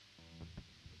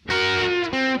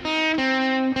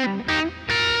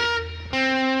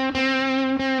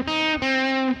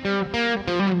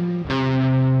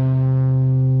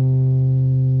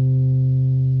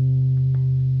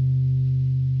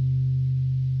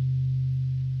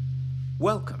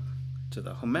Welcome to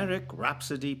the Homeric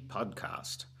Rhapsody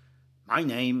podcast. My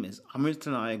name is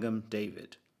Amritanayagam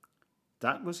David.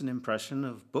 That was an impression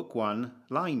of Book 1,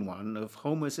 Line 1 of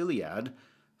Homer's Iliad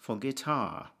for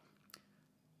guitar.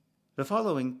 The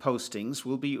following postings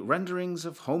will be renderings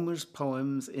of Homer's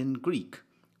poems in Greek,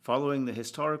 following the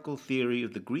historical theory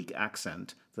of the Greek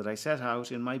accent that I set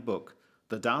out in my book,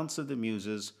 The Dance of the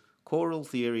Muses, Choral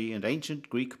Theory and Ancient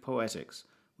Greek Poetics,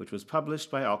 which was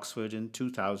published by Oxford in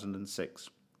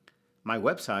 2006. My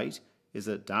website is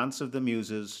at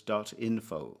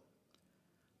danceofthemuses.info.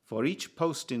 For each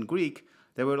post in Greek,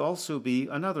 there will also be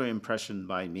another impression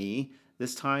by me,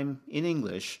 this time in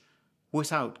English,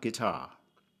 without guitar.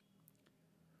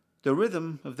 The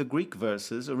rhythm of the Greek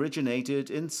verses originated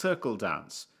in circle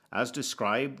dance, as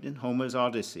described in Homer's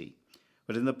Odyssey,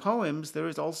 but in the poems there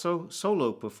is also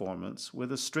solo performance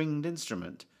with a stringed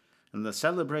instrument, and the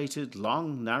celebrated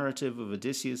long narrative of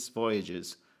Odysseus'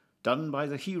 voyages, done by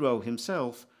the hero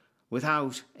himself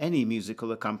without any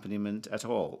musical accompaniment at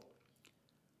all.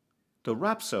 The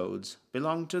rhapsodes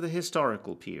belong to the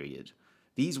historical period.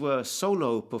 These were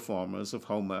solo performers of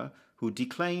Homer who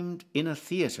declaimed in a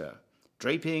theatre,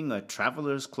 draping a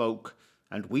traveller's cloak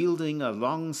and wielding a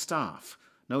long staff,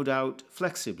 no doubt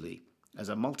flexibly, as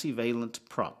a multivalent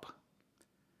prop.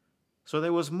 So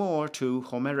there was more to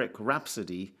Homeric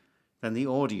rhapsody than the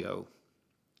audio.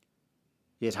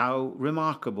 Yet how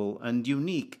remarkable and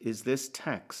unique is this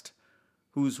text,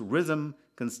 whose rhythm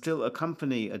can still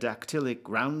accompany a dactylic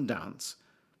round dance,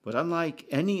 but unlike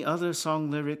any other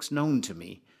song lyrics known to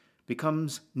me,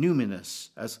 becomes numinous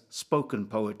as spoken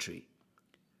poetry.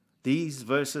 These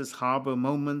verses harbor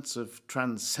moments of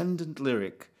transcendent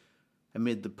lyric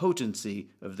amid the potency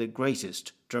of the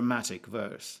greatest dramatic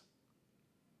verse.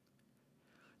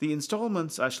 The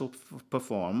installments I shall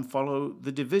perform follow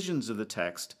the divisions of the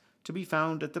text to be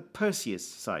found at the Perseus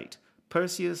site,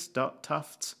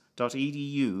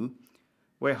 perseus.tufts.edu,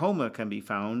 where Homer can be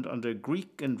found under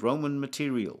Greek and Roman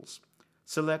materials.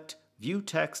 Select View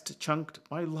Text Chunked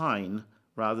by Line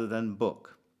rather than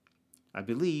Book. I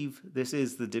believe this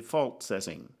is the default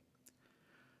setting.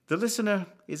 The listener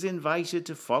is invited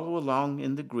to follow along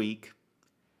in the Greek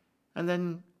and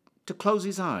then to close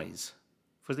his eyes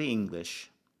for the English.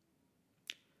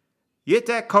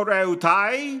 Ite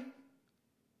koreutai